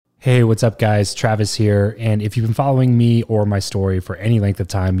Hey, what's up, guys? Travis here. And if you've been following me or my story for any length of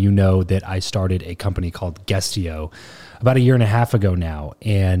time, you know that I started a company called Guestio about a year and a half ago now.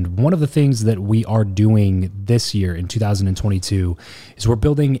 And one of the things that we are doing this year in 2022 is we're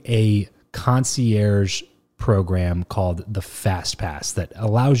building a concierge program called the Fast Pass that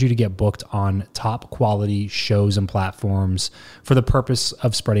allows you to get booked on top quality shows and platforms for the purpose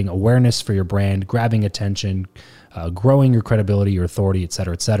of spreading awareness for your brand, grabbing attention, growing your credibility, your authority, et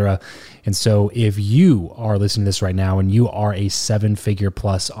cetera, et cetera. And so if you are listening to this right now and you are a 7-figure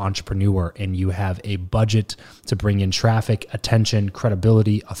plus entrepreneur and you have a budget to bring in traffic, attention,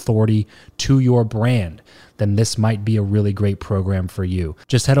 credibility, authority to your brand, then this might be a really great program for you.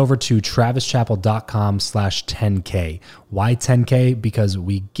 Just head over to travischappell.com/10K. Why 10K? Because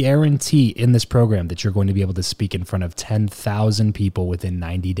we guarantee in this program that you're going to be able to speak in front of 10,000 people within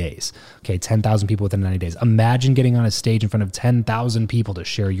 90 days. Okay, 10,000 people within 90 days. Imagine getting on a stage in front of 10,000 people to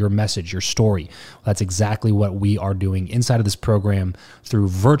share your message, your story. Well, that's exactly what we are doing inside of this program through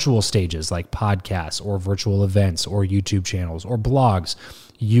virtual stages like podcasts or virtual events or YouTube channels or blogs.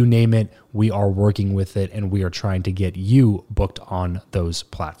 You name it, we are working with it, and we are trying to get you booked on those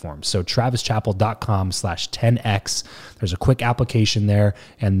platforms. So travischappell.com/10X. There's a quick application there,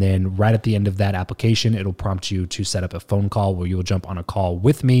 and then right at the end of that application, it'll prompt you to set up a phone call where you will jump on a call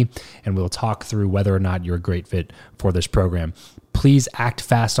with me, and we'll talk through whether or not you're a great fit for this program. Please act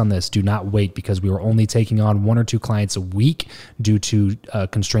fast on this. Do not wait, because we are only taking on 1 or 2 clients a week due to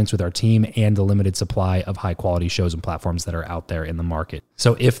constraints with our team and the limited supply of high quality shows and platforms that are out there in the market.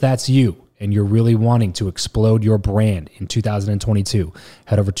 So if that's you and you're really wanting to explode your brand in 2022,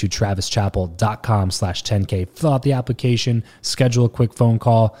 head over to travischappell.com/10K, fill out the application, schedule a quick phone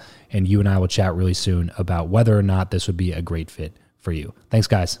call, and you and I will chat really soon about whether or not this would be a great fit for you. Thanks,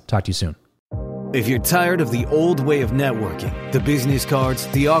 guys. Talk to you soon. If you're tired of the old way of networking, the business cards,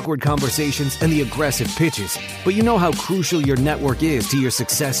 the awkward conversations, and the aggressive pitches, but you know how crucial your network is to your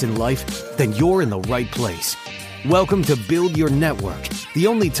success in life, then you're in the right place. Welcome to Build Your Network, the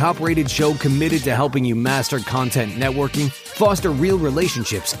only top-rated show committed to helping you master content networking, foster real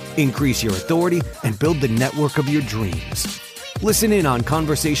relationships, increase your authority, and build the network of your dreams. Listen in on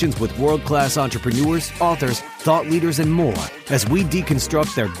conversations with world-class entrepreneurs, authors, thought leaders, and more as we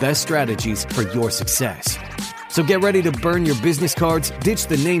deconstruct their best strategies for your success. So get ready to burn your business cards, ditch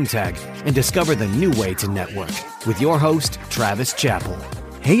the name tag, and discover the new way to network with your host, Travis Chappell.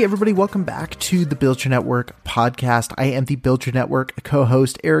 Hey everybody, welcome back to the Build Your Network podcast. I am the Build Your Network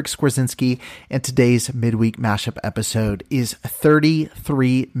co-host, Eric Skwarczynski, and today's midweek mashup episode is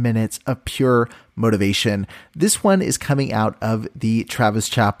 33 minutes of pure motivation. This one is coming out of the Travis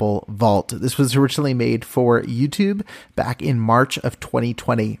Chappell vault. This was originally made for YouTube back in March of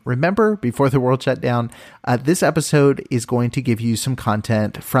 2020. Remember, before the world shut down, this episode is going to give you some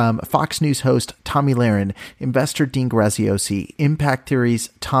content from Fox News host Tomi Lahren, investor Dean Graziosi, Impact Theory's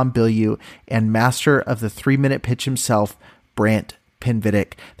Tom Bilyeu, and master of the 3-minute pitch himself, Brant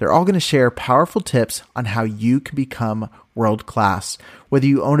Pinvidic. They're all going to share powerful tips on how you can become world-class. Whether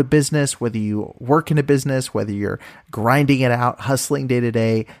you own a business, whether you work in a business, whether you're grinding it out, hustling day to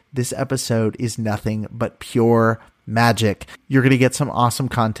day, this episode is nothing but pure magic. You're going to get some awesome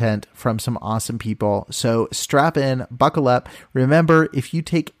content from some awesome people. So strap in, buckle up. Remember, if you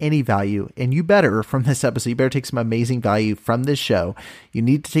take any value, and you better from this episode, you better take some amazing value from this show, you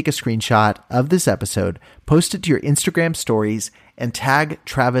need to take a screenshot of this episode, post it to your Instagram stories, and tag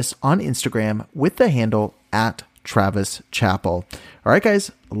Travis on Instagram with the handle @Travis Chappell. All right, guys,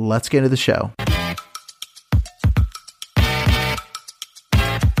 let's get into the show.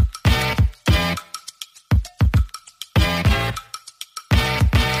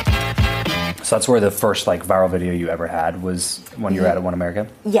 So that's where the first viral video you ever had was when you were at One America?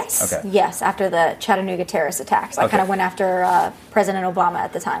 Yes. Okay. Yes, after the Chattanooga terrorist attacks. I kind of went after President Obama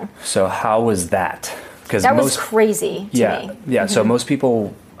at the time. So how was that? Because that was crazy to me. Yeah. Mm-hmm. So most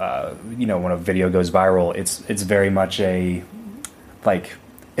people, when a video goes viral, it's very much it's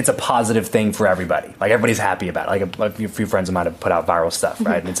a positive thing for everybody. Like everybody's happy about it. Like a few friends of mine have put out viral stuff,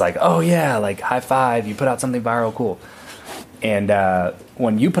 right? And it's like, oh yeah, high five, you put out something viral, cool. And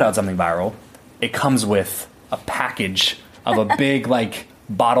when you put out something viral, it comes with a package of a big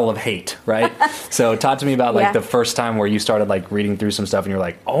bottle of hate, right? So talk to me about the first time where you started reading through some stuff and you're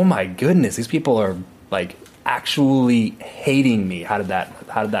like, oh my goodness, these people are actually hating me. How did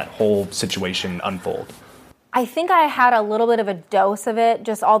that whole situation unfold? I think I had a little bit of a dose of it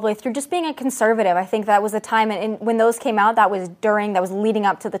just all the way through, just being a conservative. I think that was the time, and when those came out, that was leading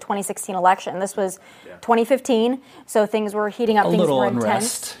up to the 2016 election. This was 2015, so things were heating up. A things little were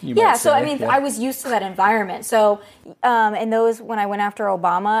unrest, intense. Yeah, so I mean, I was used to that environment. So, and those, when I went after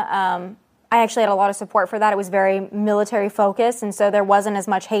Obama, I actually had a lot of support for that. It was very military focused, and so there wasn't as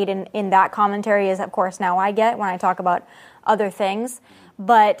much hate in that commentary as, of course, now I get when I talk about other things.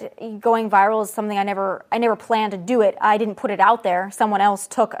 But going viral is something I never planned to do it. I didn't put it out there. Someone else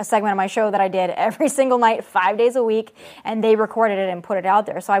took a segment of my show that I did every single night, 5 days a week, and they recorded it and put it out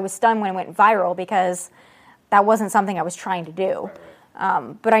there. So I was stunned when it went viral because that wasn't something I was trying to do.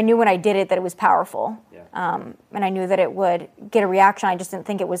 But I knew when I did it that it was powerful. And I knew that it would get a reaction. I just didn't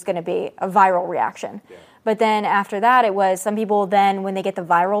think it was going to be a viral reaction. But then after that, it was some people then, when they get the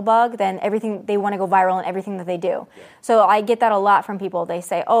viral bug, then everything, they want to go viral in everything that they do. So I get that a lot from people. They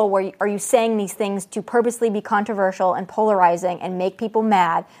say, oh, are you saying these things to purposely be controversial and polarizing and make people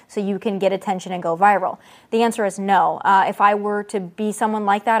mad so you can get attention and go viral? The answer is no. If I were to be someone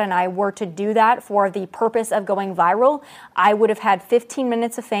like that and I were to do that for the purpose of going viral, I would have had 15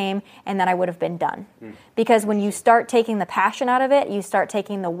 minutes of fame and then I would have been done. Because when you start taking the passion out of it, you start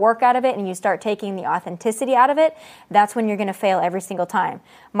taking the work out of it, and you start taking the authenticity out of it, that's when you're going to fail every single time.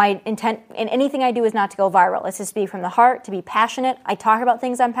 My intent in anything I do is not to go viral. It's just to be from the heart, to be passionate. I talk about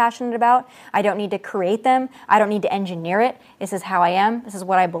things I'm passionate about. I don't need to create them. I don't need to engineer it. This is how I am. This is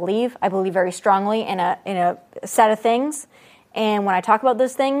what I believe. I believe very strongly in a set of things. And when I talk about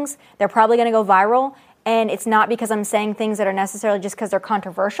those things, they're probably going to go viral. And it's not because I'm saying things that are necessarily just because they're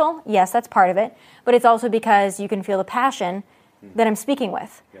controversial. Yes, that's part of it. But it's also because you can feel the passion that I'm speaking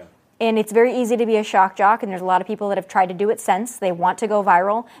with. Yeah. And it's very easy to be a shock jock, and there's a lot of people that have tried to do it since. They want to go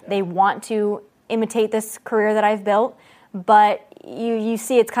viral. Yeah. They want to imitate this career that I've built. But you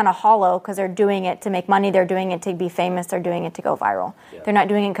see it's kind of hollow because they're doing it to make money. They're doing it to be famous. They're doing it to go viral. Yeah. They're not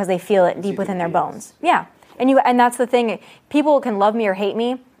doing it because they feel it deep within their bones. Yeah. And that's the thing. People can love me or hate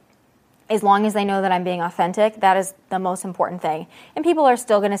me. As long as they know that I'm being authentic, that is the most important thing. And people are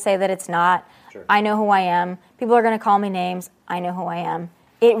still going to say that it's not. Sure. I know who I am. People are going to call me names. I know who I am.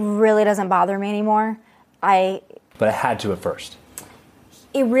 It really doesn't bother me anymore. But it had to at first.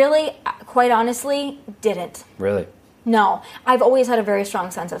 It really, quite honestly, didn't. Really? No. I've always had a very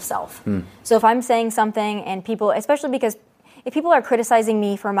strong sense of self. So if I'm saying something and people, especially because if people are criticizing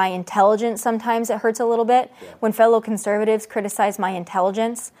me for my intelligence, sometimes it hurts a little bit. Yeah. When fellow conservatives criticize my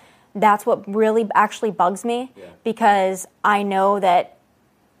intelligence, that's what really actually bugs me, because I know that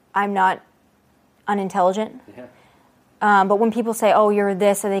I'm not unintelligent. Yeah. But when people say, oh, you're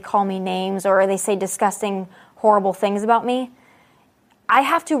this, or they call me names, or they say disgusting, horrible things about me, I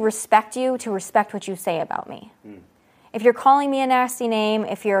have to respect you to respect what you say about me. If you're calling me a nasty name,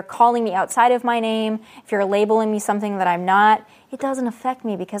 if you're calling me outside of my name, if you're labeling me something that I'm not, it doesn't affect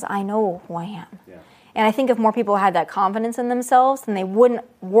me because I know who I am. Yeah. And I think if more people had that confidence in themselves, then they wouldn't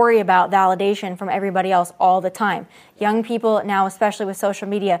worry about validation from everybody else all the time. Young people now, especially with social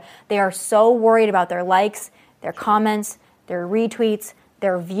media, they are so worried about their likes, their comments, their retweets,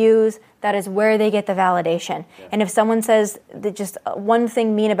 their views. That is where they get the validation. Yeah. And if someone says that just one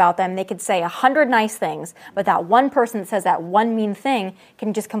thing mean about them, they could say 100 nice things, but that one person that says that one mean thing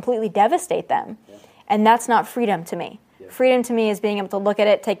can just completely devastate them. Yeah. And that's not freedom to me. Freedom to me is being able to look at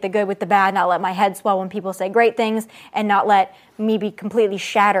it, take the good with the bad, not let my head swell when people say great things, and not let me be completely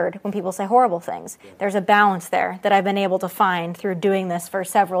shattered when people say horrible things. Yeah. There's a balance there that I've been able to find through doing this for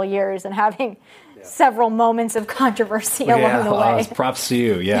several years and having several moments of controversy along the way. Props to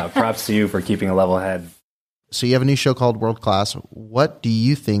you. Yeah, props to you for keeping a level head. So you have a new show called World Class. What do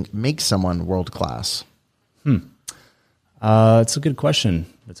you think makes someone world class? It's a good question,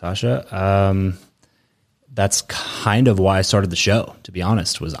 Natasha. That's kind of why I started the show, to be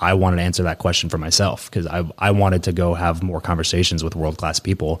honest, was I wanted to answer that question for myself, because I wanted to go have more conversations with world-class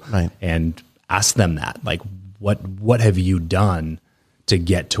people and ask them that, like, what have you done to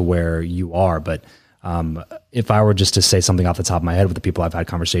get to where you are? But if I were just to say something off the top of my head with the people I've had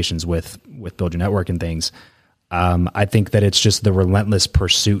conversations with Build Your Network and things, I think that it's just the relentless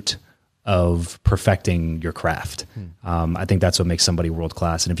pursuit of perfecting your craft. I think that's what makes somebody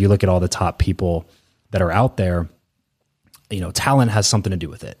world-class. And if you look at all the top people that are out there, talent has something to do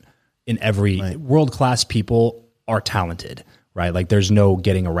with it. In every world-class people are talented, right? Like there's no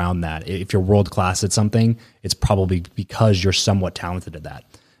getting around that. If you're world-class at something, it's probably because you're somewhat talented at that.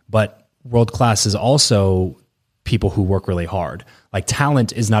 But world-class is also people who work really hard. Like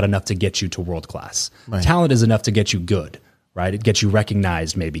talent is not enough to get you to world-class. Right. Talent is enough to get you good, right? It gets you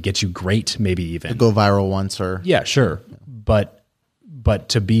recognized, maybe gets you great, maybe even. To go viral once or. Yeah, sure. But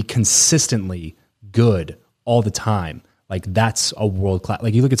to be consistently good all the time, like that's a world class.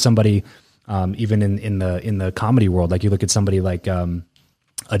 Like you look at somebody, even in the comedy world, like you look at somebody like a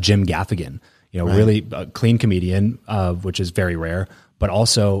Jim Gaffigan, really a clean comedian, which is very rare, but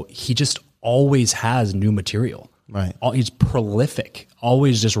also he just always has new material. Right. He's prolific,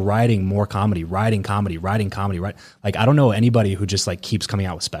 always just writing more comedy, writing comedy. Like, I don't know anybody who just like keeps coming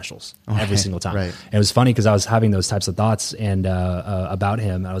out with specials every single time. Right. And it was funny because I was having those types of thoughts and about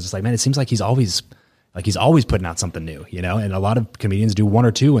him. I was just like, man, it seems like he's always putting out something new, and a lot of comedians do one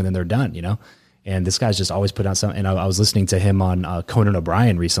or two and then they're done, and this guy's just always putting out something. And I was listening to him on Conan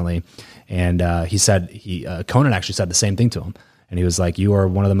O'Brien recently. And he said, Conan actually said the same thing to him. And he was like, you are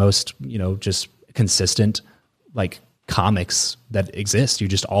one of the most, just consistent like comics that exist. You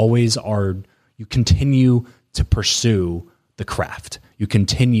just always are, you continue to pursue the craft. You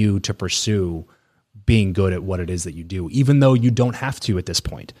continue to pursue being good at what it is that you do, even though you don't have to at this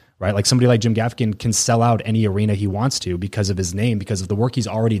point, right? Like somebody like Jim Gaffigan can sell out any arena he wants to because of his name, because of the work he's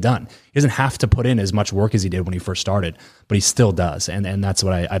already done. He doesn't have to put in as much work as he did when he first started, but he still does. And that's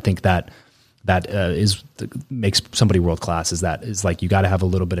what I think makes somebody world-class is like, you got to have a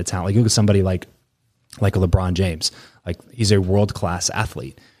little bit of talent. Like you look at somebody like a LeBron James, like he's a world-class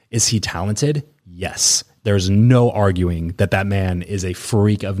athlete. Is he talented? Yes. There's no arguing that man is a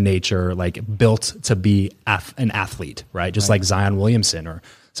freak of nature, like built to be an athlete, right? Just like Zion Williamson or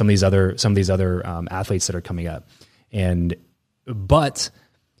some of these other athletes that are coming up. But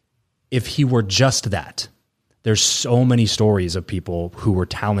if he were just that, there's so many stories of people who were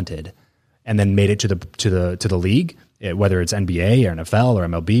talented and then made it to the league, whether it's NBA or NFL or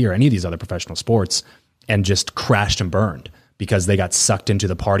MLB or any of these other professional sports, and just crashed and burned because they got sucked into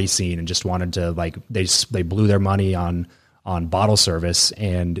the party scene and just wanted to, like, they blew their money on bottle service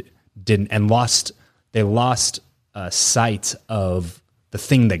and lost sight of the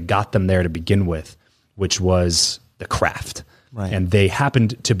thing that got them there to begin with, which was the craft. Right. And they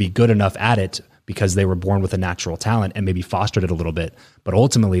happened to be good enough at it because they were born with a natural talent and maybe fostered it a little bit. But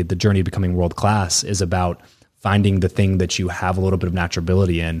ultimately, the journey of becoming world class is about finding the thing that you have a little bit of natural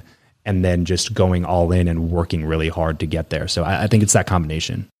ability in, and then just going all in and working really hard to get there. So I think it's that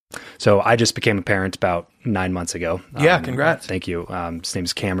combination. So I just became a parent about 9 months ago. Yeah, congrats. Thank you. His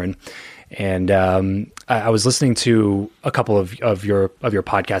name's Cameron. And I was listening to a couple of your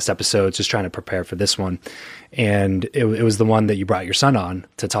podcast episodes, just trying to prepare for this one. And it was the one that you brought your son on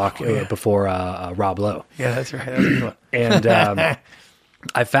to talk before Rob Lowe. Yeah, that's right. That was a good one. And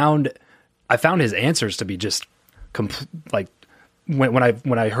I found his answers to be just like, when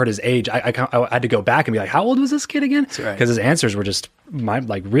I heard his age, I had to go back and be like, how old was this kid again? Because his answers were just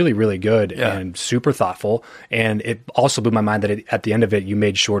really, really good and super thoughtful. And it also blew my mind that at the end of it, you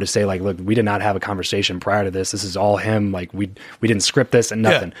made sure to say, like, look, we did not have a conversation prior to this. This is all him. Like we didn't script this and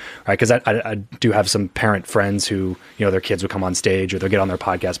nothing. Right. Cause I do have some parent friends who, their kids would come on stage or they'll get on their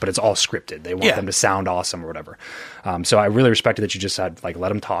podcast, but it's all scripted. They want them to sound awesome or whatever. So I really respected that you just had, like,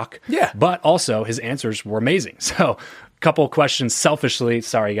 let him talk. Yeah. But also his answers were amazing. So couple of questions selfishly,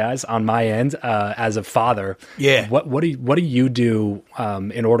 sorry guys, on my end, as a father. Yeah. What do you do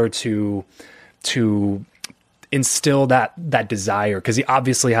in order to instill that desire? Because he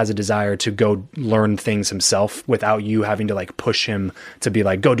obviously has a desire to go learn things himself without you having to, like, push him to be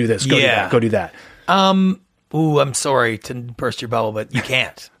like, go do this, go do that, go do that. I'm sorry to burst your bubble, but you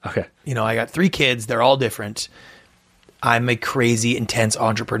can't. Okay. I got 3 kids. They're all different. I'm a crazy, intense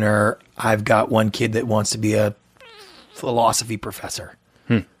entrepreneur. I've got one kid that wants to be a philosophy professor.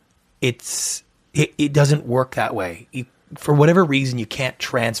 It doesn't work that way. For whatever reason, you can't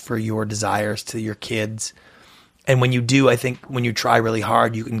transfer your desires to your kids. And when you do, I think when you try really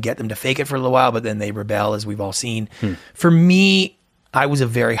hard, you can get them to fake it for a little while, but then they rebel, as we've all seen. For me, I was a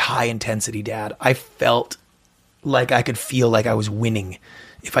very high intensity dad. I felt like I could feel like I was winning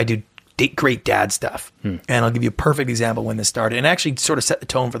if I did great dad stuff. And I'll give you a perfect example when this started, and actually sort of set the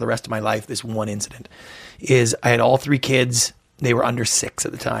tone for the rest of my life. This one incident is I had all 3 kids. They were under 6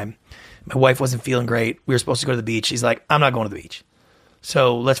 at the time. My wife wasn't feeling great. We were supposed to go to the beach. She's like, I'm not going to the beach.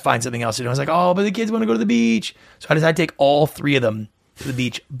 So let's find something else to do. I was like, oh, but the kids want to go to the beach. So I decided to take all 3 of them to the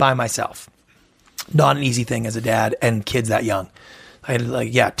beach by myself. Not an easy thing as a dad and kids that young. I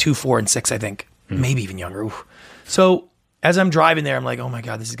had 2, 4, and 6, I think. Maybe even younger. Ooh. So as I'm driving there, I'm like, oh my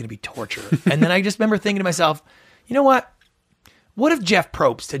God, this is going to be torture. And then I just remember thinking to myself, you know what? What if Jeff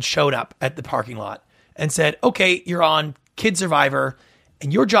Probst had showed up at the parking lot and said, okay, you're on Kid Survivor,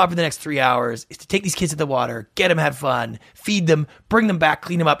 and your job for the next 3 hours is to take these kids to the water, get them, have fun, feed them, bring them back,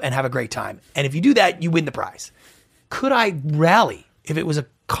 clean them up, and have a great time. And if you do that, you win the prize. Could I rally if it was a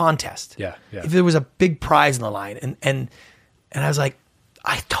contest? Yeah. If there was a big prize in the line? And I was like,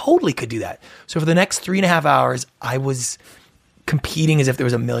 I totally could do that. So for the next 3.5 hours, I was competing as if there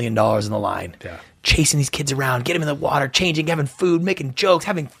was $1 million in the line. Yeah. Chasing these kids around, getting them in the water, changing, having food, making jokes,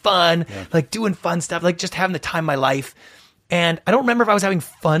 having fun, like doing fun stuff, like just having the time of my life. And I don't remember if I was having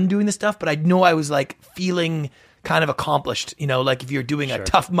fun doing this stuff, but I know I was like feeling kind of accomplished, you know, like if you're doing a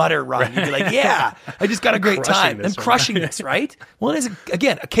Tough Mudder run, you'd be like, yeah, I just got a great time. I'm crushing this, right? Well, as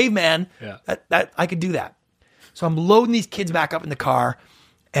again, a caveman, that I could do that. So I'm loading these kids back up in the car,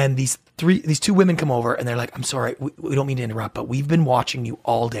 and these two women come over, and they're like, I'm sorry, we don't mean to interrupt, but we've been watching you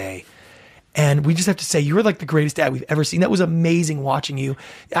all day. And we just have to say, you were like the greatest dad we've ever seen. That was amazing watching you.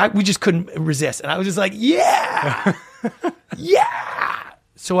 We just couldn't resist. And I was just like, yeah, yeah.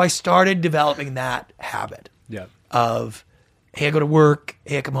 So I started developing that habit of, hey, I go to work.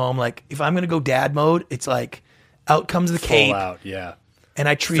 Hey, I come home. Like if I'm going to go dad mode, it's like out comes the cape. Full out, yeah. And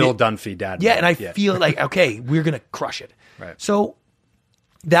I treat Phil it. Dunphy dad. Yeah, mode. and I feel like, okay, we're going to crush it. Right. So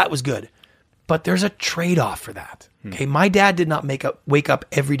that was good. But there's a trade-off for that. Okay, my dad did not wake up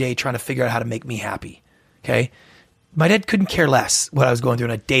every day trying to figure out how to make me happy. Okay, my dad couldn't care less what I was going through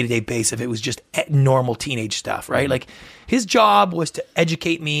on a day-to-day basis if it was just normal teenage stuff, right? Like his job was to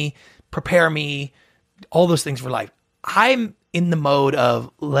educate me, prepare me, all those things for life. I'm in the mode of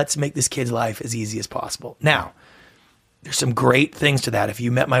let's make this kid's life as easy as possible. Now, there's some great things to that. If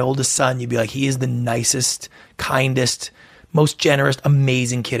you met my oldest son, you'd be like, he is the nicest, kindest, most generous,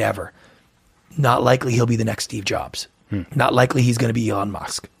 amazing kid ever. Not likely he'll be the next Steve Jobs. Not likely he's going to be Elon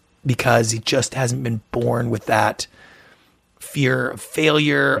Musk because he just hasn't been born with that fear of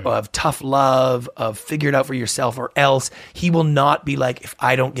failure, of tough love, of figure it out for yourself or else. He will not be like, if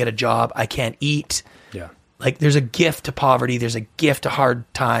I don't get a job, I can't eat. Yeah. Like there's a gift to poverty. There's a gift to hard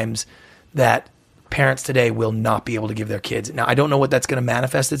times that parents today will not be able to give their kids. Now, I don't know what that's going to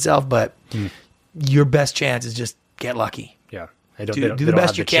manifest itself, but your best chance is just get lucky. Yeah. Do the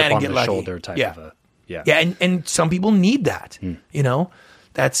best you can and get lucky. Shoulder type of a, and some people need that. You know,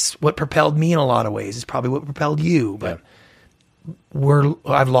 that's what propelled me in a lot of ways. It's probably what propelled you, but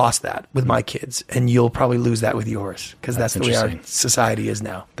I've lost that with my kids, and you'll probably lose that with yours because that's the way our society is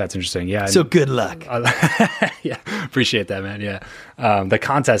now. That's interesting. Yeah. So good luck. Yeah, appreciate that, man. Yeah, the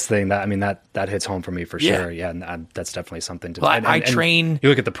contest thing that hits home for me for sure. Yeah, and that's definitely something to. Well, I train. You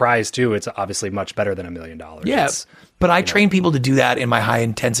look at the prize too; it's obviously much better than $1 million. Yeah, but I train people to do that in my high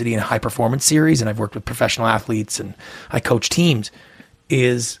intensity and high performance series, and I've worked with professional athletes and I coach teams.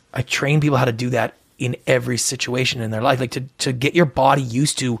 I train people how to do that in every situation in their life, like to get your body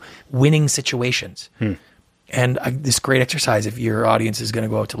used to winning situations. And this great exercise, if your audience is going to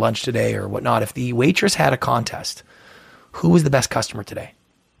go out to lunch today or whatnot, if the waitress had a contest, who was the best customer today?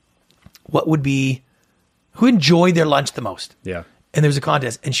 Who enjoyed their lunch the most? Yeah. And there was a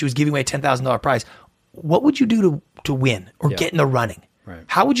contest and she was giving away a $10,000 prize. What would you do to win or get in the running? Right.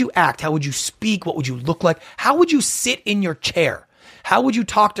 How would you act? How would you speak? What would you look like? How would you sit in your chair? How would you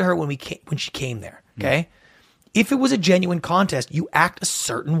talk to her when she came there? Okay. If it was a genuine contest, you act a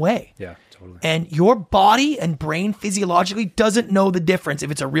certain way. Yeah, totally. And your body and brain physiologically doesn't know the difference if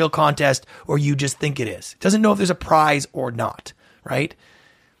it's a real contest or you just think it is. It doesn't know if there's a prize or not. Right.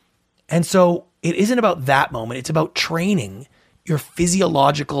 And so it isn't about that moment. It's about training your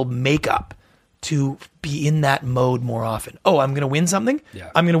physiological makeup to be in that mode more often. Oh, I'm going to win something.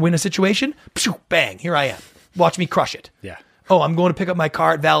 Yeah. I'm going to win a situation. Bang, here I am. Watch me crush it. Yeah. Oh, I'm going to pick up my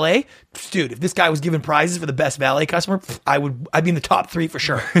car at valet. Dude, if this guy was giving prizes for the best valet customer, I'd be in the top 3 for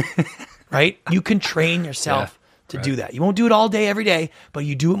sure. Right? You can train yourself to do that. You won't do it all day, every day, but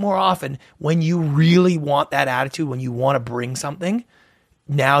you do it more often when you really want that attitude, when you want to bring something.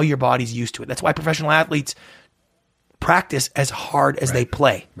 Now your body's used to it. That's why professional athletes practice as hard as they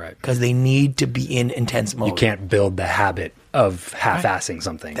play. Right. Because they need to be in intense mode. You can't build the habit of half-assing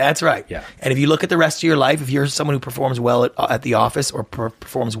something. That's right. Yeah. And if you look at the rest of your life, if you're someone who performs well at the office or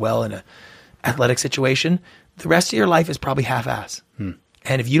performs well in an athletic situation, the rest of your life is probably half-ass. And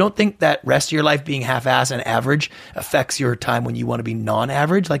if you don't think that rest of your life being half-ass and average affects your time when you want to be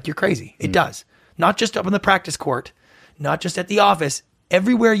non-average, like you're crazy. It does. Not just up on the practice court, not just at the office.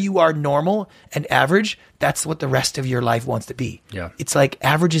 Everywhere you are normal and average, that's what the rest of your life wants to be. Yeah. It's like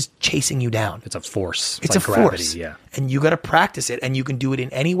average is chasing you down. It's a force. It's like a gravity, force. Yeah. And you got to practice it, and you can do it in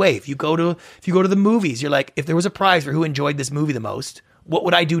any way. If you go to the movies, you're like, if there was a prize for who enjoyed this movie the most, what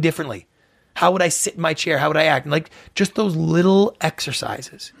would I do differently? How would I sit in my chair? How would I act? And like just those little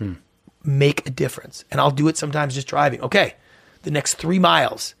exercises make a difference. And I'll do it sometimes just driving. Okay, the next 3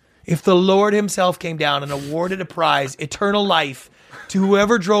 miles, if the Lord himself came down and awarded a prize, eternal life, to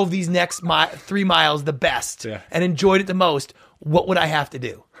whoever drove these next 3 miles the best and enjoyed it the most, what would I have to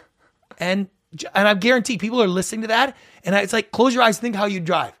do? And and I guarantee people are listening to that. And it's like, close your eyes, think how you'd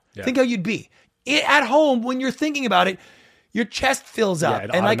drive. Yeah. Think how you'd be. At home, when you're thinking about it, your chest fills up.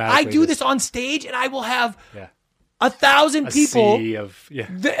 And like, I do this on stage and I will have 1,000 people.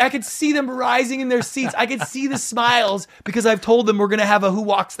 I could see them rising in their seats. I could see the smiles because I've told them we're going to have a who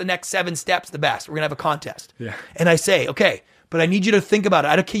walks the next 7 steps the best. We're going to have a contest. Yeah. And I say, okay, but I need you to think about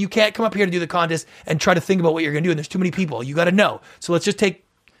it. You can't come up here to do the contest and try to think about what you're going to do. And there's too many people. You got to know. So let's just take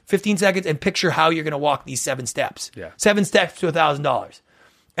 15 seconds and picture how you're going to walk these 7 steps. 7 steps to $1,000.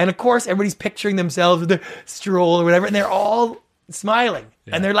 And of course, everybody's picturing themselves with their stroll or whatever, and they're all smiling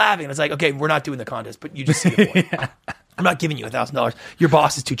and they're laughing. And it's like, okay, we're not doing the contest, but you just see the point. I'm not giving you $1,000. Your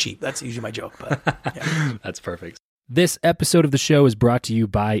boss is too cheap. That's usually my joke, but That's perfect. This episode of the show is brought to you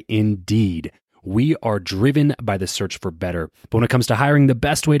by Indeed. We are driven by the search for better. But when it comes to hiring, the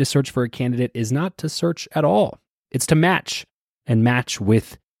best way to search for a candidate is not to search at all. It's to match, and match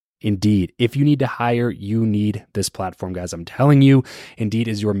with Indeed. If you need to hire, you need this platform, guys. I'm telling you, Indeed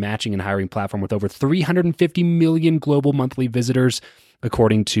is your matching and hiring platform with over 350 million global monthly visitors,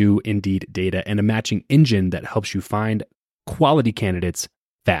 according to Indeed data, and a matching engine that helps you find quality candidates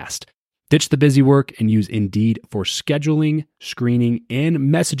fast. Ditch the busy work and use Indeed for scheduling, screening, and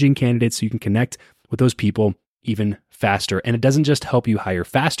messaging candidates so you can connect with those people even faster. And it doesn't just help you hire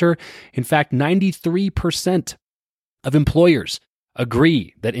faster. In fact, 93% of employers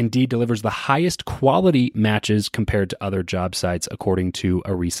agree that Indeed delivers the highest quality matches compared to other job sites, according to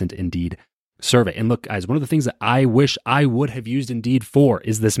a recent Indeed survey. And look, guys, one of the things that I wish I would have used Indeed for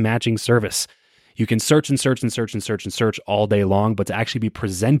is this matching service. You can search and search and search and search and search all day long, but to actually be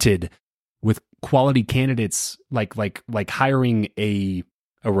presented with quality candidates, like hiring a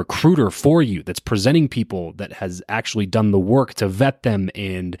recruiter for you that's presenting people that has actually done the work to vet them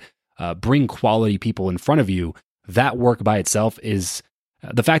and bring quality people in front of you. That work by itself is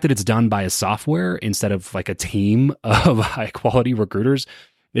the fact that it's done by a software instead of like a team of high quality recruiters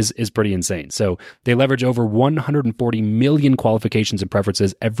is pretty insane. So they leverage over 140 million qualifications and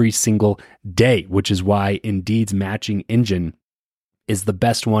preferences every single day, which is why Indeed's matching engine is the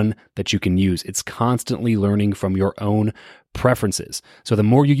best one that you can use. It's constantly learning from your own preferences. So the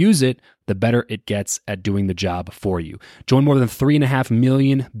more you use it, the better it gets at doing the job for you. Join more than 3.5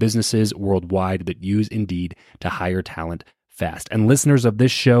 million businesses worldwide that use Indeed to hire talent fast. And listeners of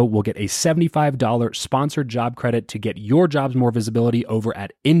this show will get a $75 sponsored job credit to get your jobs more visibility over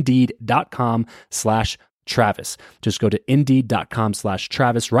at Indeed.com/Travis. Just go to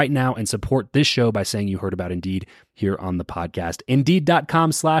Indeed.com/Travis right now and support this show by saying you heard about Indeed here on the podcast.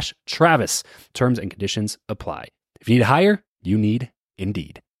 Indeed.com/Travis. Terms and conditions apply. If you need to hire, you need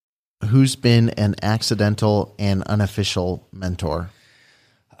Indeed. Who's been an accidental and unofficial mentor?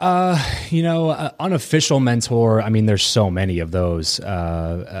 Unofficial mentor, I mean, there's so many of those.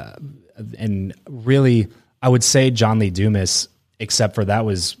 And really, I would say John Lee Dumas, except for that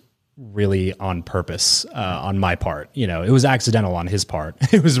was really on purpose on my part. You know, it was accidental on his part.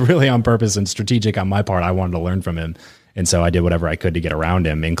 It was really on purpose and strategic on my part. I wanted to learn from him. And so I did whatever I could to get around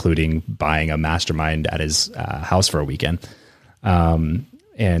him, including buying a mastermind at his house for a weekend.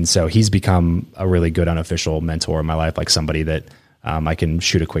 And so he's become a really good unofficial mentor in my life, like somebody that I can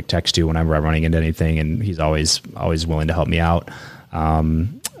shoot a quick text to whenever I'm running into anything, and he's always willing to help me out.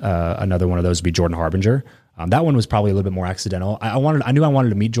 Another one of those would be Jordan Harbinger. That one was probably a little bit more accidental. I knew I wanted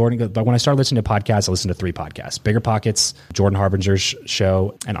to meet Jordan, but when I started listening to podcasts, I listened to 3 podcasts: Bigger Pockets, Jordan Harbinger's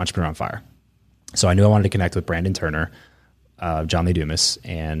show, and Entrepreneur on Fire. So I knew I wanted to connect with Brandon Turner, John Lee Dumas,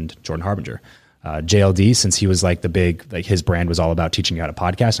 and Jordan Harbinger. JLD, since he was like the big, like his brand was all about teaching you how to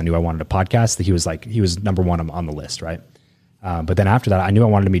podcast. I knew I wanted a podcast. He was number one on the list, right? But then after that, I knew I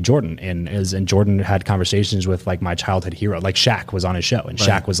wanted to meet Jordan, and Jordan had conversations with like my childhood hero, like Shaq was on his show, and right.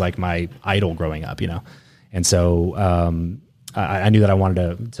 Shaq was like my idol growing up, you know. And so I knew that I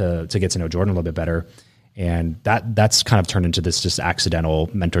wanted to get to know Jordan a little bit better, and that's kind of turned into this just accidental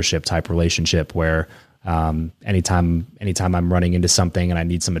mentorship type relationship where anytime I'm running into something and I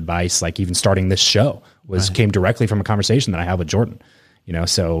need some advice, like even starting this show came directly from a conversation that I had with Jordan, you know.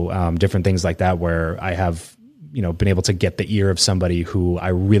 So different things like that where I have, you know, been able to get the ear of somebody who I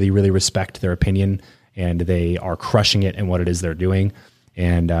really, really respect their opinion, and they are crushing it in what it is they're doing.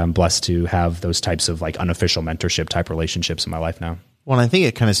 And I'm blessed to have those types of like unofficial mentorship type relationships in my life now. Well, I think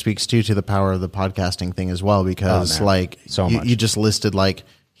it kind of speaks to the power of the podcasting thing as well, because you just listed like,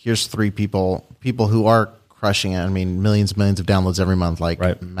 here's 3 people who are crushing it. I mean, millions of downloads every month, like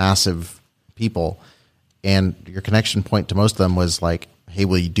right. Massive people. And your connection point to most of them was like, hey,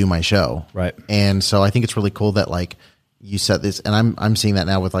 will you do my show? Right. And so I think it's really cool that like you set this, and I'm seeing that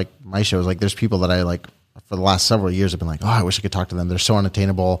now with like my shows. Like there's people that I like for the last several years, I've been like, oh, I wish I could talk to them. They're so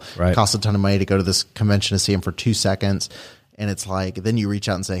unattainable. Right. Costs a ton of money to go to this convention to see them for 2 seconds. And it's like, then you reach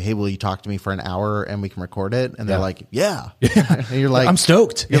out and say, hey, will you talk to me for an hour and we can record it? And they're like, yeah. And you're like, I'm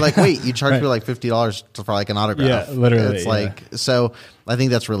stoked. You're like, wait, you charge me like $50 for like an autograph. Yeah, literally. It's like, so I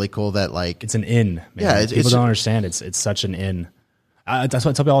think that's really cool that like, It's an in, man. Yeah, People don't understand. It's such an in. That's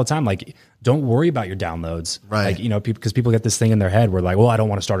what I tell people all the time. Like, don't worry about your downloads. Right. Like, because people get this thing in their head where like, well, I don't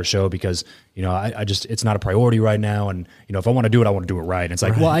want to start a show because, I just, it's not a priority right now. And, if I want to do it, I want to do it right. And it's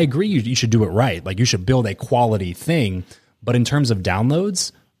like, well, I agree. You should do it right. Like, you should build a quality thing. But in terms of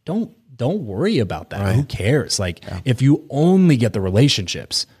downloads, don't worry about that. Right. Who cares? Like, if you only get the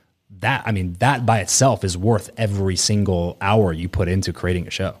relationships, that by itself is worth every single hour you put into creating a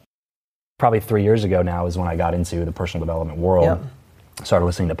show. Probably 3 years ago now is when I got into the personal development world. Yep. Started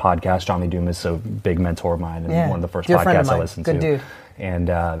listening to podcasts. John Lee Dumas, a big mentor of mine, and one of the first podcasts I listened to. Good dude. And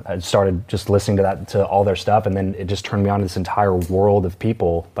I started just listening to all their stuff, and then it just turned me on to this entire world of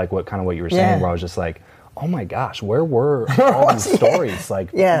people, like what you were saying, where I was just like, oh my gosh, where were all these stories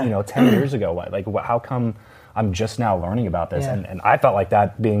 10 years ago? Like, how come I'm just now learning about this? Yeah. And I felt like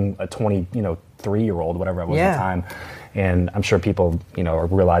that being a 23-year-old, whatever I was at the time. And I'm sure people, are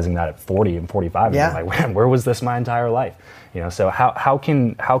realizing that at 40 and 45. Yeah. And like, man, where was this my entire life? So how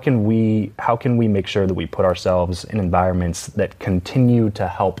can we make sure that we put ourselves in environments that continue to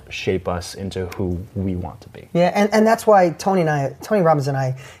help shape us into who we want to be? Yeah, and that's why Tony Robbins and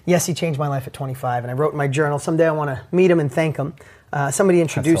I, yes, he changed my life at 25, and I wrote in my journal, someday I want to meet him and thank him. Somebody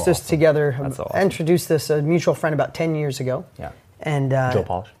introduced us together. That's so awesome. Introduced us, a mutual friend, about 10 years ago. Yeah. And Joe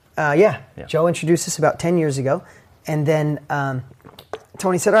Polish. Yeah, Joe introduced us about 10 years ago. And then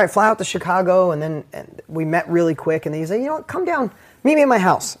Tony said, all right, fly out to Chicago. And then we met really quick. And then he said, come down, meet me at my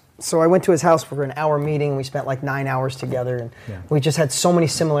house. So I went to his house for an hour meeting. We spent like 9 hours together. And we just had so many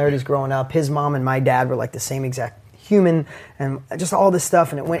similarities growing up. His mom and my dad were like the same exact human, and just all this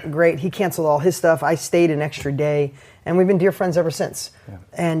stuff. And it went great. He canceled all his stuff. I stayed an extra day. And we've been dear friends ever since. Yeah.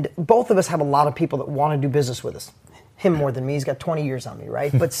 And both of us have a lot of people that want to do business with us. Him more than me. He's got 20 years on me,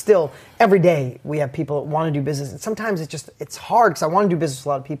 right? But still, every day we have people that want to do business. And sometimes it's hard because I want to do business with a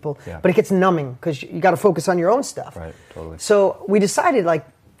lot of people, but it gets numbing because you got to focus on your own stuff. Right, totally. So we decided, like,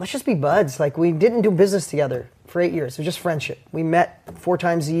 let's just be buds. Like, we didn't do business together for 8 years. It was just friendship. We met 4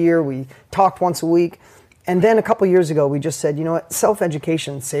 times a year. We talked once a week. And then a couple years ago, we just said, you know what?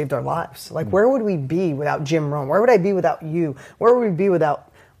 Self-education saved our lives. Like, where would we be without Jim Rohn? Where would I be without you? Where would we be without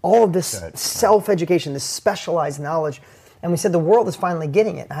all of this self-education, this specialized knowledge? And we said the world is finally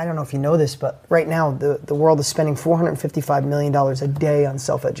getting it. I don't know if you know this, but right now the world is spending $455 million a day on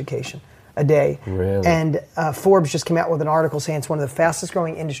self-education, a day. Really? And Forbes just came out with an article saying it's one of the fastest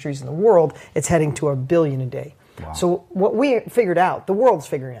growing industries in the world. It's heading to $1 billion a day. Wow. So what we figured out, the world's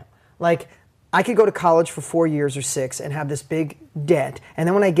figuring out, like, I could go to college for 4 years or 6 and have this big debt. And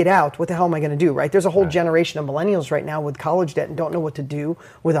then when I get out, what the hell am I going to do, right? There's a whole generation of millennials right now with college debt and don't know what to do,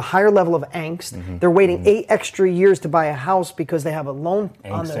 with a higher level of angst. Mm-hmm. They're waiting 8 extra years to buy a house because they have a loan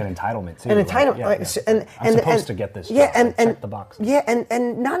on their... Angst and entitlement, too. And entitlement. Right? Yeah. I'm supposed to get this job. Yeah, and check the boxes. Yeah,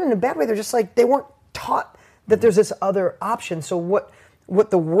 and not in a bad way. They're just like, they weren't taught that there's this other option. So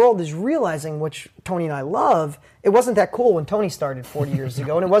what the world is realizing, which Tony and I love, it wasn't that cool when Tony started 40 years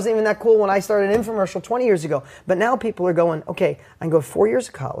ago, and it wasn't even that cool when I started an infomercial 20 years ago. But now people are going, okay, I can go 4 years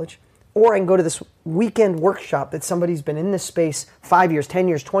of college, or I can go to this weekend workshop that somebody's been in this space 5 years, 10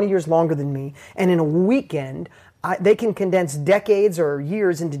 years, 20 years longer than me, and in a weekend, they can condense decades or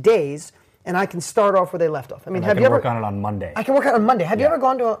years into days, and I can start off where they left off. I mean, have you ever work on it on Monday? I can work on it on Monday. Have you ever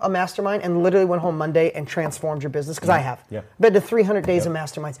gone to a mastermind and literally went home Monday and transformed your business? Because I have. Been to 300 days of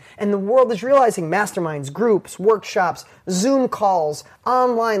masterminds. And the world is realizing masterminds, groups, workshops, Zoom calls,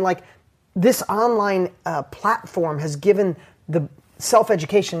 online, like this online platform has given the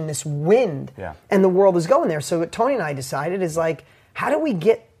self-education this wind, and the world is going there. So what Tony and I decided is like, how do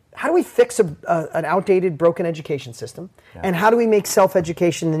we fix an outdated, broken education system? Yeah. And how do we make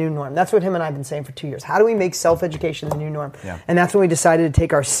self-education the new norm? That's what him and I have been saying for 2 years. How do we make self-education the new norm? Yeah. And that's when we decided to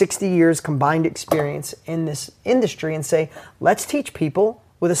take our 60 years combined experience in this industry and say, let's teach people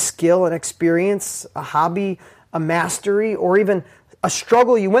with a skill, an experience, a hobby, a mastery, or even a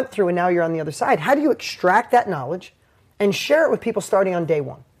struggle you went through and now you're on the other side. How do you extract that knowledge and share it with people starting on day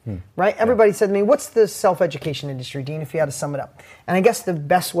one? Right? Everybody said to me, what's the self-education industry, Dean, if you had to sum it up? And I guess the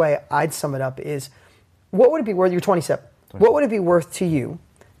best way I'd sum it up is, what would it be worth, you're 27, what would it be worth to you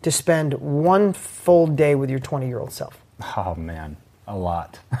to spend one full day with your 20-year-old self? Oh, man, a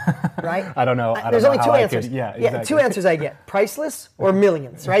lot. Right? I don't know. There's only 2 answers. Exactly. 2 answers I get, priceless or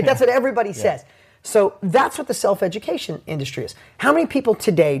millions, right? That's what everybody says. So that's what the self-education industry is. How many people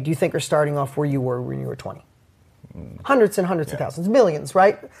today do you think are starting off where you were when you were 20? Hundreds and hundreds of thousands, millions,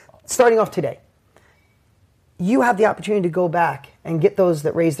 right? Starting off today. You have the opportunity to go back and get those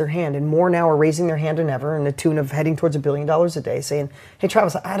that raise their hand, and more now are raising their hand than ever, in the tune of heading towards $1 billion a day, saying, hey,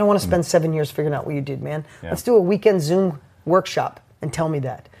 Travis, I don't want to spend 7 years figuring out what you did, man. Let's do a weekend Zoom workshop and tell me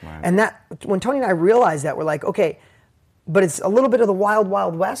that. Right. And that, when Tony and I realized that, we're like, okay, but it's a little bit of the wild,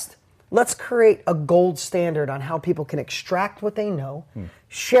 wild west. Let's create a gold standard on how people can extract what they know,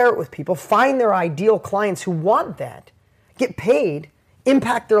 share it with people, find their ideal clients who want that, get paid,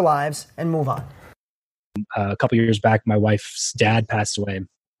 impact their lives, and move on. A couple of years back, my wife's dad passed away.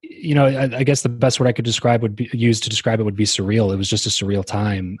 You know, I guess the best word I could use to describe it would be surreal. It was just a surreal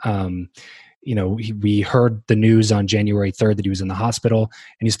time. You know, we heard the news on January 3rd that he was in the hospital,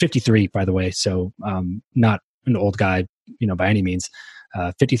 and he's 53, by the way. So not an old guy, you know, by any means.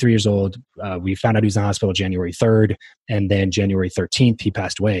 53 years old. We found out he was in the hospital January 3rd, and then January 13th, he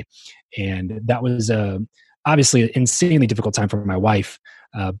passed away. And that was obviously an insanely difficult time for my wife.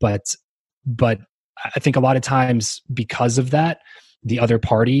 But I think a lot of times because of that, the other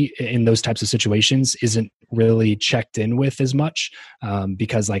party in those types of situations isn't really checked in with as much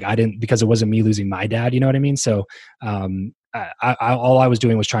because it wasn't me losing my dad, you know what I mean? So all I was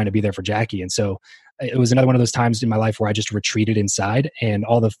doing was trying to be there for Jackie. And so it was another one of those times in my life where I just retreated inside, and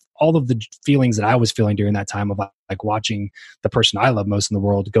all of the feelings that I was feeling during that time of like watching the person I love most in the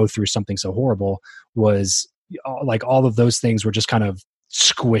world go through something so horrible was like all of those things were just kind of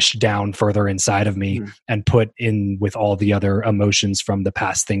squished down further inside of me and put in with all the other emotions from the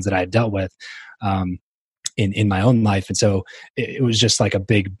past things that I had dealt with in my own life. And so it was just like a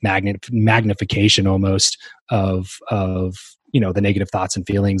big magnification almost of you know, the negative thoughts and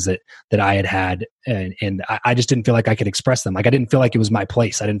feelings that I had. And I just didn't feel like I could express them. Like I didn't feel like it was my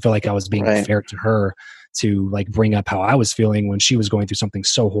place. I didn't feel like I was being fair to her to like bring up how I was feeling when she was going through something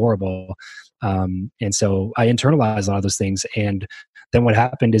so horrible. And so I internalized a lot of those things. And then what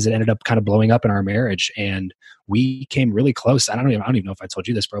happened is it ended up kind of blowing up in our marriage, and we came really close. I don't even know if I told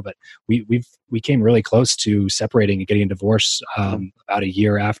you this, bro, but we came really close to separating and getting a divorce about a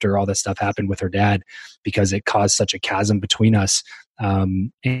year after all this stuff happened with her dad, because it caused such a chasm between us.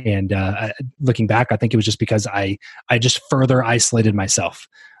 Looking back, I think it was just because I just further isolated myself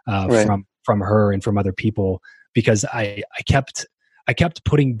from her and from other people, because I kept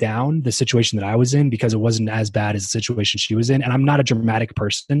putting down the situation that I was in because it wasn't as bad as the situation she was in. And I'm not a dramatic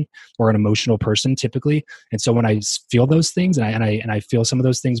person or an emotional person typically. And so when I feel those things and I feel some of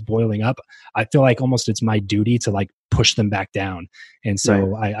those things boiling up, I feel like almost it's my duty to like push them back down. And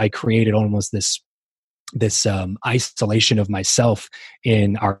so I created almost this isolation of myself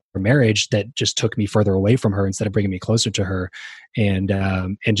in our marriage that just took me further away from her instead of bringing me closer to her, and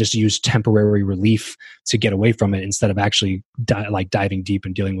just used temporary relief to get away from it instead of actually diving deep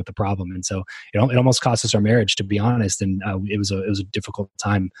and dealing with the problem. And so it almost cost us our marriage, to be honest. And it was a difficult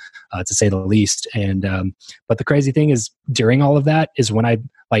time to say the least. And but the crazy thing is, during all of that is when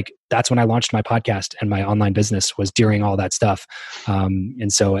that's when I launched my podcast, and my online business was during all that stuff.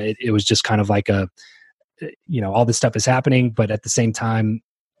 And so it was just kind of like all this stuff is happening, but at the same time,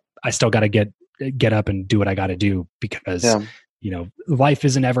 I still got to get up and do what I got to do, because, life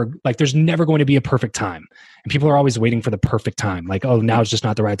isn't ever like, there's never going to be a perfect time. And people are always waiting for the perfect time. Like, oh, now it's just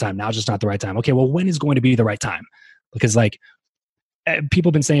not the right time. Now it's just not the right time. Okay, well, when is going to be the right time? Because people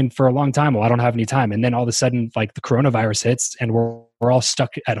have been saying for a long time, well, I don't have any time. And then all of a sudden, like the coronavirus hits and we're all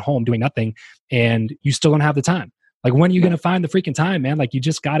stuck at home doing nothing, and you still don't have the time. Like, when are you going to find the freaking time, man? Like, you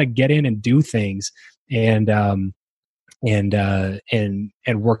just got to get in and do things and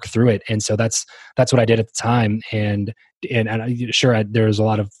work through it. And so that's what I did at the time. And there's a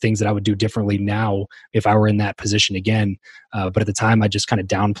lot of things that I would do differently now if I were in that position again. But at the time, I just kind of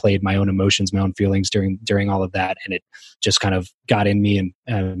downplayed my own emotions, my own feelings during all of that. And it just kind of got in me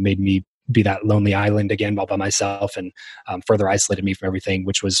and made me be that lonely island again all by myself, and further isolated me from everything,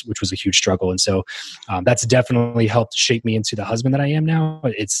 which was a huge struggle. And so that's definitely helped shape me into the husband that I am now.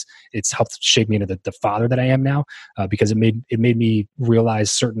 It's helped shape me into the father that I am now, because it made me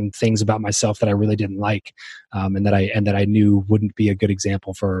realize certain things about myself that I really didn't like, and that I knew wouldn't be a good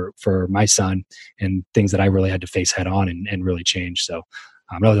example for my son, and things that I really had to face head on and really change. So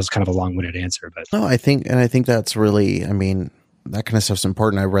I know that's kind of a long-winded answer, but no, I think that's really, that kind of stuff's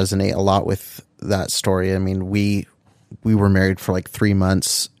important. I resonate a lot with that story. I mean, we were married for like 3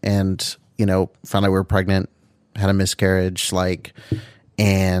 months, and, found out we were pregnant, had a miscarriage,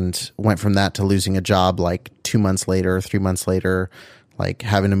 and went from that to losing a job, 2 months later, 3 months later,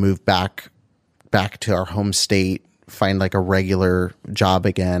 having to move back to our home state, find like a regular job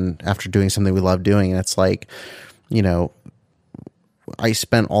again after doing something we love doing. And it's like, you know, I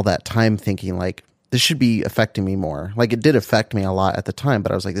spent all that time thinking like, this should be affecting me more. Like, it did affect me a lot at the time,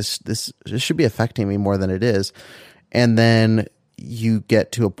 but I was like, this should be affecting me more than it is. And then you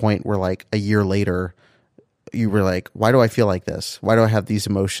get to a point where like a year later, you were like, why do I feel like this? Why do I have these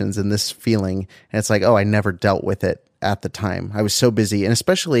emotions and this feeling? And it's like, oh, I never dealt with it at the time. I was so busy. And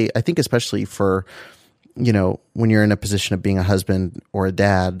I think especially for, you know, when you're in a position of being a husband or a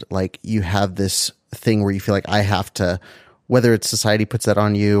dad, like you have this thing where you feel like I have to, whether it's society puts that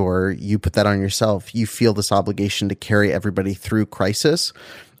on you or you put that on yourself, you feel this obligation to carry everybody through crisis.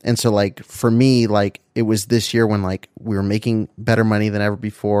 And so like for me, like it was this year when like we were making better money than ever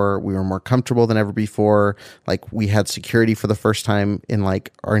before. We were more comfortable than ever before. Like we had security for the first time in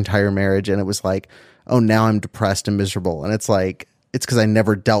like our entire marriage. And it was like, oh, now I'm depressed and miserable. And it's like, it's because I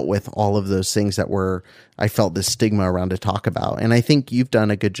never dealt with all of those things that I felt this stigma around to talk about. And I think you've done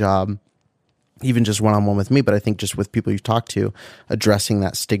a good job, even just one-on-one with me, but I think just with people you've talked to, addressing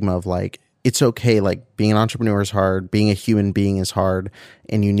that stigma of like, it's okay. Like being an entrepreneur is hard. Being a human being is hard.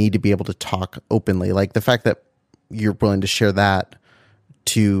 And you need to be able to talk openly. Like the fact that you're willing to share that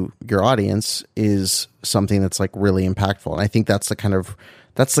to your audience is something that's like really impactful. And I think that's the kind of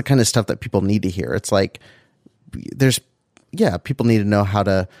stuff that people need to hear. It's like, people need to know how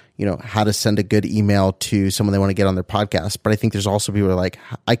to send a good email to someone they want to get on their podcast. But I think there's also people who are like,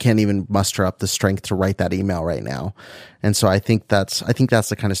 I can't even muster up the strength to write that email right now. And so I think that's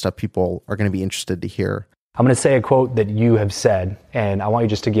the kind of stuff people are going to be interested to hear. I'm going to say a quote that you have said, and I want you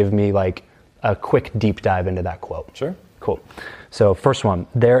just to give me like a quick deep dive into that quote. Sure. Cool. So first one,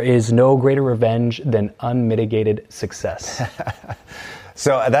 there is no greater revenge than unmitigated success.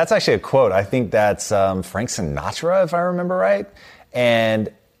 So that's actually a quote. I think that's Frank Sinatra, if I remember right.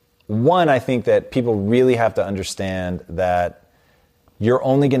 And one, I think that people really have to understand that you're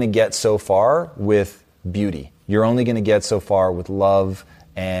only going to get so far with beauty. You're only going to get so far with love,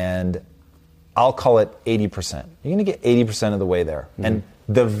 and I'll call it 80%. You're going to get 80% of the way there. Mm-hmm. And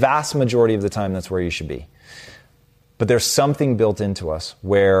the vast majority of the time, that's where you should be. But there's something built into us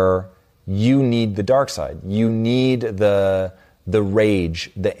where you need the dark side. You need the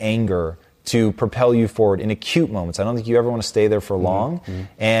rage, the anger to propel you forward in acute moments. I don't think you ever want to stay there for long. Mm-hmm.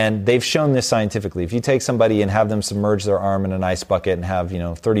 And they've shown this scientifically. If you take somebody and have them submerge their arm in an ice bucket and have,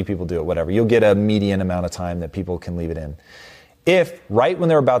 30 people do it, whatever, you'll get a median amount of time that people can leave it in. If right when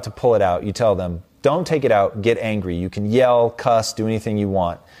they're about to pull it out, you tell them, don't take it out, get angry. You can yell, cuss, do anything you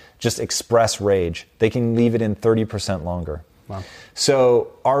want. Just express rage. They can leave it in 30% longer. Wow.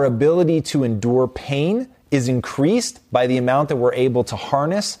 So our ability to endure pain is increased by the amount that we're able to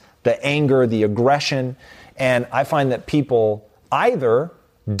harness the anger, the aggression. And I find that people either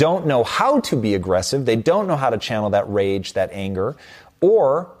don't know how to be aggressive, they don't know how to channel that rage, that anger,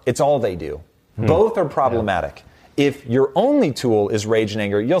 or it's all they do. Both are problematic. Yeah. If your only tool is rage and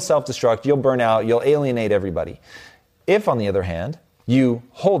anger, you'll self-destruct, you'll burn out, you'll alienate everybody. If, on the other hand, you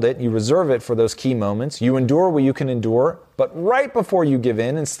hold it, you reserve it for those key moments, you endure what you can endure, but right before you give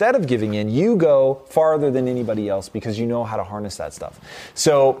in, instead of giving in, you go farther than anybody else because you know how to harness that stuff.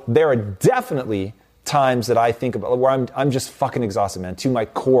 So there are definitely times that I think about where I'm just fucking exhausted, man, to my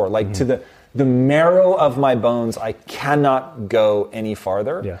core, like to the marrow of my bones. I cannot go any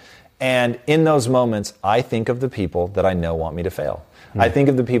farther. Yeah. And in those moments, I think of the people that I know want me to fail. I think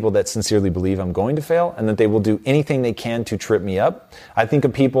of the people that sincerely believe I'm going to fail and that they will do anything they can to trip me up. I think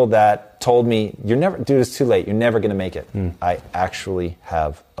of people that told me, dude, it's too late. You're never going to make it. I actually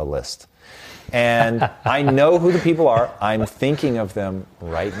have a list. And I know who the people are. I'm thinking of them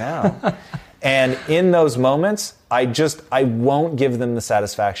right now. And in those moments, I won't give them the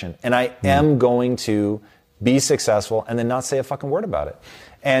satisfaction. And I am going to be successful and then not say a fucking word about it.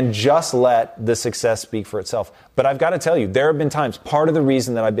 And just let the success speak for itself. But I've got to tell you, there have been times, part of the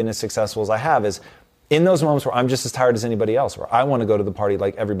reason that I've been as successful as I have is in those moments where I'm just as tired as anybody else, where I want to go to the party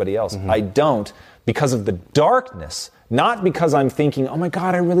like everybody else. I don't because of the darkness, not because I'm thinking, oh my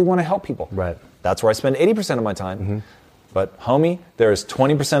God, I really want to help people. Right. That's where I spend 80% of my time. But homie, there's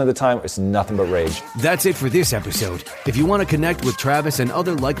 20% of the time it's nothing but rage. That's it for this episode. If you want to connect with Travis and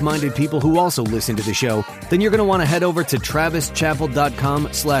other like-minded people who also listen to the show, then you're going to want to head over to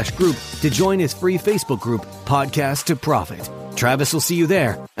travischappell.com/group to join his free Facebook group, Podcast to Profit. Travis will see you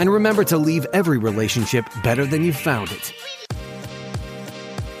there. And remember to leave every relationship better than you found it.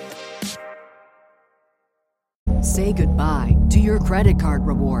 say goodbye to your credit card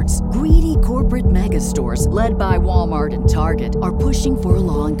rewards. Greedy corporate mega stores, led by Walmart and Target, are pushing for a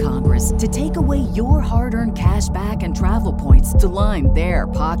law in Congress to take away your hard-earned cash back and travel points to line their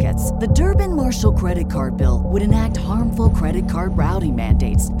pockets. The Durbin-Marshall credit card bill would enact harmful credit card routing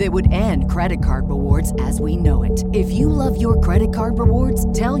mandates that would end credit card rewards as we know it. If you love your credit card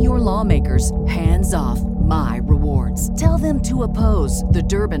rewards, tell your lawmakers, hands off my rewards. Tell them to oppose the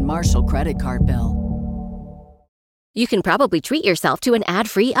Durbin-Marshall credit card bill. You can probably treat yourself to an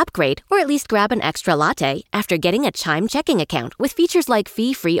ad-free upgrade, or at least grab an extra latte after getting a Chime checking account with features like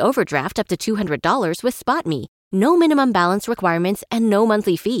fee-free overdraft up to $200 with SpotMe. No minimum balance requirements and no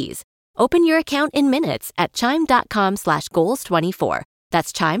monthly fees. Open your account in minutes at chime.com/goals24.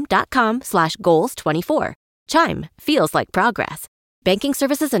 That's chime.com/goals24. Chime feels like progress. Banking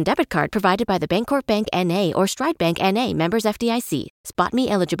services and debit card provided by the Bancorp Bank N.A. or Stride Bank N.A. members FDIC. SpotMe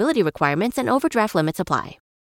eligibility requirements and overdraft limits apply.